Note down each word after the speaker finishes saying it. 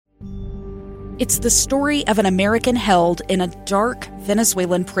It's the story of an American held in a dark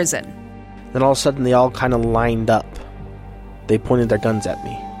Venezuelan prison. Then all of a sudden they all kind of lined up. They pointed their guns at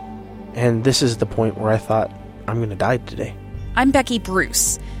me. And this is the point where I thought, I'm going to die today. I'm Becky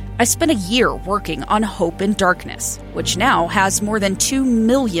Bruce. I spent a year working on Hope in Darkness, which now has more than 2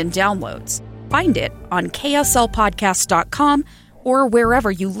 million downloads. Find it on kslpodcast.com or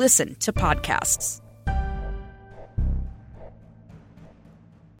wherever you listen to podcasts.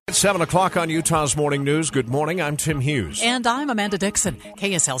 It's 7 o'clock on Utah's Morning News. Good morning, I'm Tim Hughes. And I'm Amanda Dixon.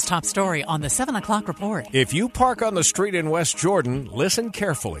 KSL's top story on the 7 o'clock report. If you park on the street in West Jordan, listen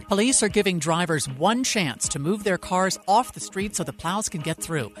carefully. Police are giving drivers one chance to move their cars off the street so the plows can get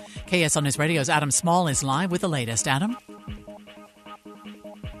through. KSL News Radio's Adam Small is live with the latest. Adam?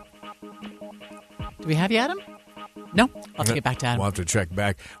 Do we have you, Adam? No, I'll have to get back to Adam. We'll have to check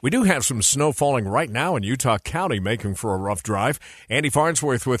back. We do have some snow falling right now in Utah County, making for a rough drive. Andy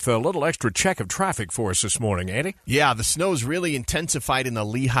Farnsworth with a little extra check of traffic for us this morning. Andy? Yeah, the snow's really intensified in the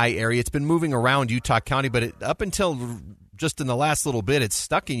Lehigh area. It's been moving around Utah County, but up until just in the last little bit, it's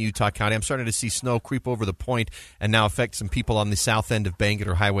stuck in Utah County. I'm starting to see snow creep over the point and now affect some people on the south end of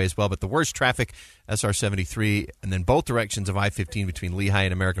Bangerter Highway as well. But the worst traffic, SR 73, and then both directions of I-15 between Lehigh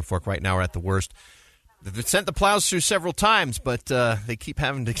and American Fork right now are at the worst. They've sent the plows through several times, but they keep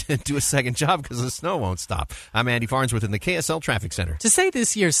having to do a second job because the snow won't stop. I'm Andy Farnsworth in the KSL Traffic Center. To say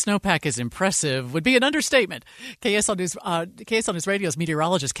this year's snowpack is impressive would be an understatement. KSL News Radio's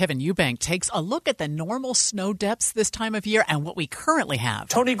meteorologist Kevin Eubank takes a look at the normal snow depths this time of year and what we currently have.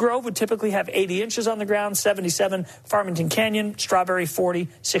 Tony Grove would typically have 80 inches on the ground, 77 Farmington Canyon, Strawberry 40,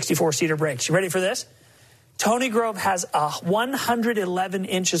 64 Cedar Breaks. You ready for this? Tony Grove has 111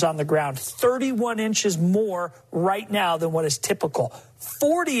 inches on the ground, 31 inches more right now than what is typical.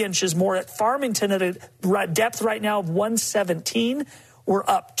 40 inches more at Farmington at a depth right now of 117. We're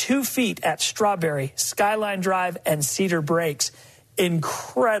up 2 feet at Strawberry, Skyline Drive, and Cedar Breaks.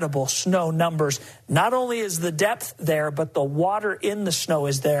 Incredible snow numbers. Not only is the depth there, but the water in the snow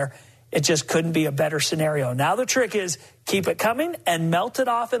is there. It just couldn't be a better scenario. Now the trick is keep it coming and melt it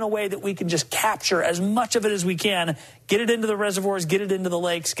off in a way that we can just capture as much of it as we can, get it into the reservoirs, get it into the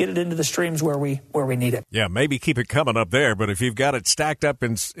lakes, get it into the streams where we need it. Yeah, maybe keep it coming up there, but if you've got it stacked up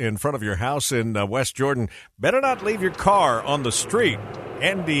in front of your house in West Jordan, better not leave your car on the street.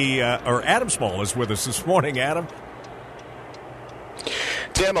 Adam Small is with us this morning. Adam?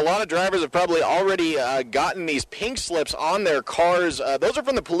 Tim, a lot of drivers have probably already gotten these pink slips on their cars. Those are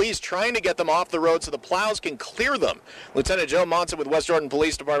from the police trying to get them off the road so the plows can clear them. Lieutenant Joe Monson with West Jordan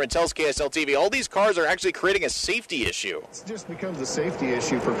Police Department tells KSL-TV all these cars are actually creating a safety issue. It just becomes a safety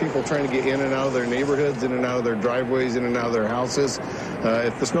issue for people trying to get in and out of their neighborhoods, in and out of their driveways, in and out of their houses.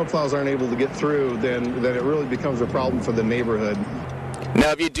 If the snowplows aren't able to get through, then it really becomes a problem for the neighborhood.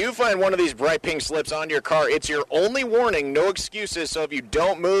 Now, if you do find one of these bright pink slips on your car, it's your only warning, no excuses. So if you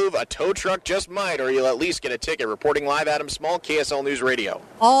don't move, a tow truck just might, or you'll at least get a ticket. Reporting live, Adam Small, KSL News Radio.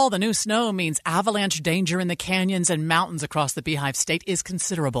 All the new snow means avalanche danger in the canyons and mountains across the Beehive State is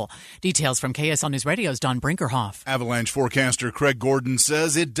considerable. Details from KSL News Radio's Don Brinkerhoff. Avalanche forecaster Craig Gordon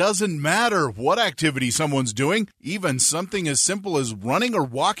says it doesn't matter what activity someone's doing. Even something as simple as running or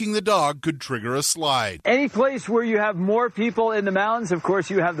walking the dog could trigger a slide. Any place where you have more people in the mountains, of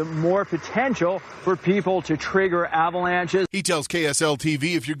course, you have the more potential for people to trigger avalanches. He tells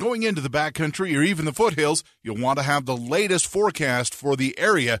KSL-TV if you're going into the backcountry or even the foothills, you'll want to have the latest forecast for the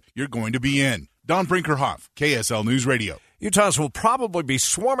area you're going to be in. Don Brinkerhoff, KSL News Radio. Utahs will probably be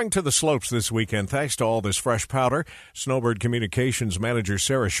swarming to the slopes this weekend thanks to all this fresh powder. Snowbird Communications Manager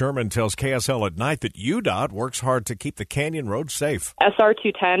Sarah Sherman tells KSL at Night that UDOT works hard to keep the canyon road safe. SR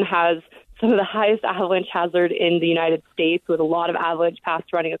 210 has some of the highest avalanche hazard in the United States, with a lot of avalanche paths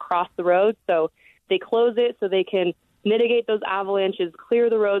running across the road. So they close it so they can mitigate those avalanches, clear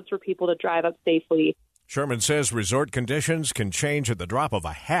the roads for people to drive up safely. Sherman says resort conditions can change at the drop of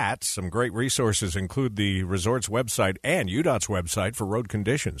a hat. Some great resources include the resort's website and UDOT's website for road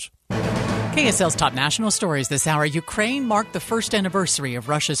conditions. KSL's top national stories this hour. Ukraine marked the first anniversary of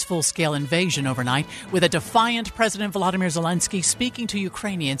Russia's full-scale invasion overnight with a defiant President Volodymyr Zelensky speaking to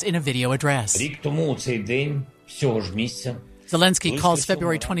Ukrainians in a video address. Zelensky calls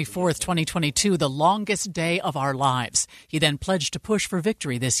February 24th, 2022, the longest day of our lives. He then pledged to push for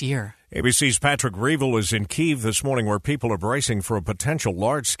victory this year. ABC's Patrick Reevell is in Kyiv this morning, where people are bracing for a potential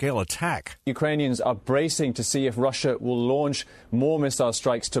large-scale attack. Ukrainians are bracing to see if Russia will launch more missile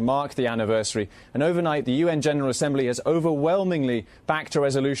strikes to mark the anniversary. And overnight, the UN General Assembly has overwhelmingly backed a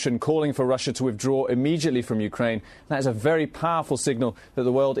resolution calling for Russia to withdraw immediately from Ukraine. That is a very powerful signal that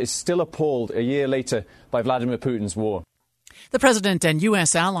the world is still appalled a year later by Vladimir Putin's war. The president and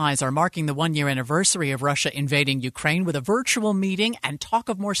U.S. allies are marking the one-year anniversary of Russia invading Ukraine with a virtual meeting and talk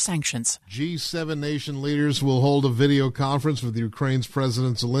of more sanctions. G7 nation leaders will hold a video conference with Ukraine's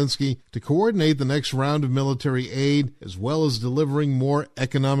President Zelensky to coordinate the next round of military aid, as well as delivering more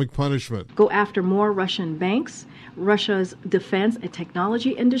economic punishment. Go after more Russian banks, Russia's defense and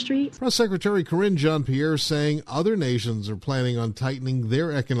technology industry. Press Secretary Karine Jean-Pierre saying other nations are planning on tightening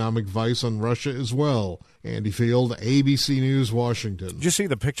their economic vice on Russia as well. Andy Field, ABC News, Washington. Did you see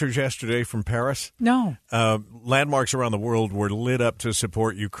the pictures yesterday from Paris? No. Landmarks around the world were lit up to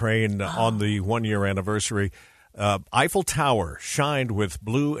support Ukraine on the one-year anniversary. Eiffel Tower shined with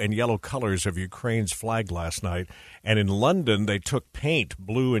blue and yellow colors of Ukraine's flag last night. And in London, they took paint,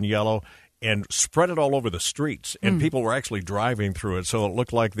 blue and yellow, and spread it all over the streets. And people were actually driving through it, so it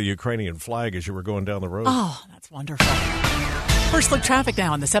looked like the Ukrainian flag as you were going down the road. Oh, that's wonderful. First look traffic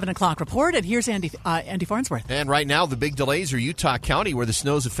now on the 7 o'clock report, and here's Andy Farnsworth. And right now, the big delays are Utah County, where the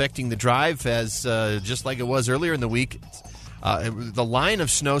snow's affecting the drive, as just like it was earlier in the week. The line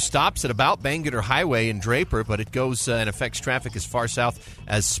of snow stops at about Bangerter Highway in Draper, but it goes and affects traffic as far south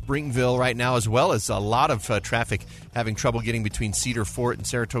as Springville right now, as well as a lot of traffic having trouble getting between Cedar Fort and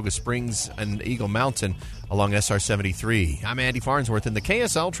Saratoga Springs and Eagle Mountain along SR 73. I'm Andy Farnsworth in the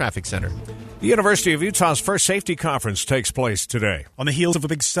KSL Traffic Center. The University of Utah's first safety conference takes place today. On the heels of a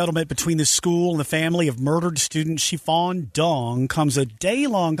big settlement between the school and the family of murdered student Chiffon Dong comes a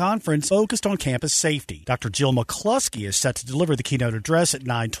day-long conference focused on campus safety. Dr. Jill McCluskey is set to deliver the keynote address at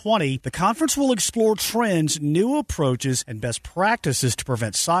 9:20. The conference will explore trends, new approaches, and best practices to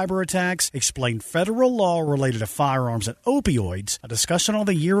prevent cyber attacks, explain federal law related to firearms and opioids, a discussion on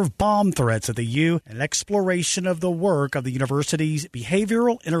the year of bomb threats at the U, and an exploration of the work of the university's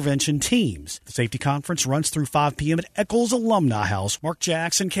behavioral intervention teams. The safety conference runs through 5 p.m. at Eccles Alumni House. Mark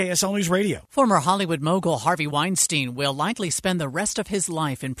Jackson, KSL News Radio. Former Hollywood mogul Harvey Weinstein will likely spend the rest of his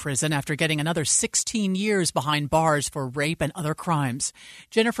life in prison after getting another 16 years behind bars for rape and other crimes.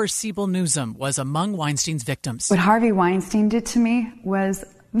 Jennifer Siebel Newsom was among Weinstein's victims. What Harvey Weinstein did to me was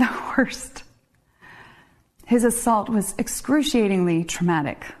the worst. His assault was excruciatingly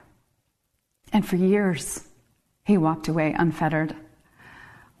traumatic. And for years, he walked away unfettered,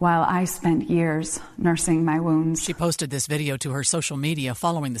 while I spent years nursing my wounds. She posted this video to her social media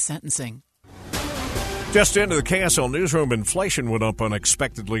following the sentencing. Just into the KSL newsroom, inflation went up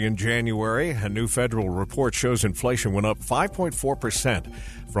unexpectedly in January. A new federal report shows inflation went up 5.4%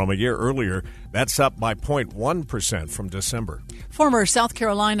 from a year earlier. That's up by 0.1% from December. Former South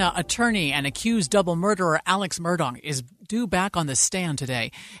Carolina attorney and accused double murderer Alex Murdaugh is due back on the stand today.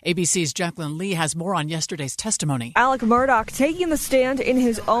 ABC's Jacqueline Lee has more on yesterday's testimony. Alex Murdaugh taking the stand in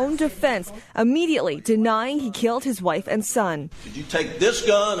his own defense, immediately denying he killed his wife and son. Did you take this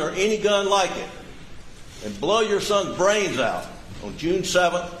gun or any gun like it and blow your son's brains out on June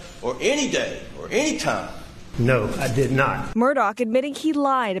 7th or any day or any time? No, I did not. Murdaugh admitting he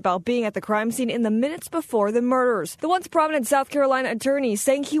lied about being at the crime scene in the minutes before the murders. The once prominent South Carolina attorney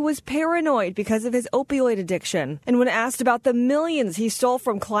saying he was paranoid because of his opioid addiction. And when asked about the millions he stole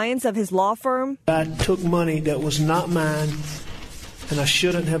from clients of his law firm, I took money that was not mine, and I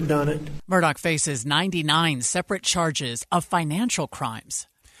shouldn't have done it. Murdaugh faces 99 separate charges of financial crimes.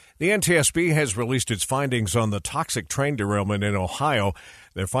 The NTSB has released its findings on the toxic train derailment in Ohio.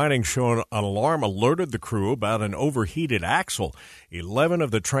 Their findings show an alarm alerted the crew about an overheated axle. 11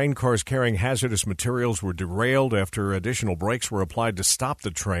 of the train cars carrying hazardous materials were derailed after additional brakes were applied to stop the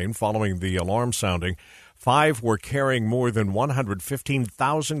train following the alarm sounding. 5 were carrying more than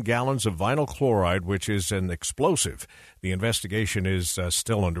 115,000 gallons of vinyl chloride, which is an explosive. The investigation is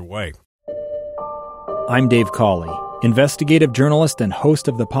still underway. I'm Dave Cawley, investigative journalist and host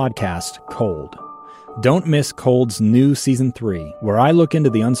of the podcast Cold. Don't miss Cold's new Season 3, where I look into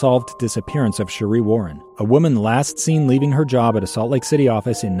the unsolved disappearance of Cherie Warren, a woman last seen leaving her job at a Salt Lake City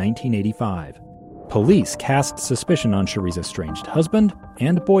office in 1985. Police cast suspicion on Cherie's estranged husband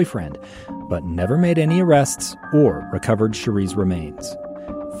and boyfriend, but never made any arrests or recovered Cherie's remains.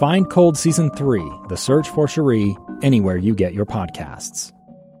 Find Cold Season 3, The Search for Cherie, anywhere you get your podcasts.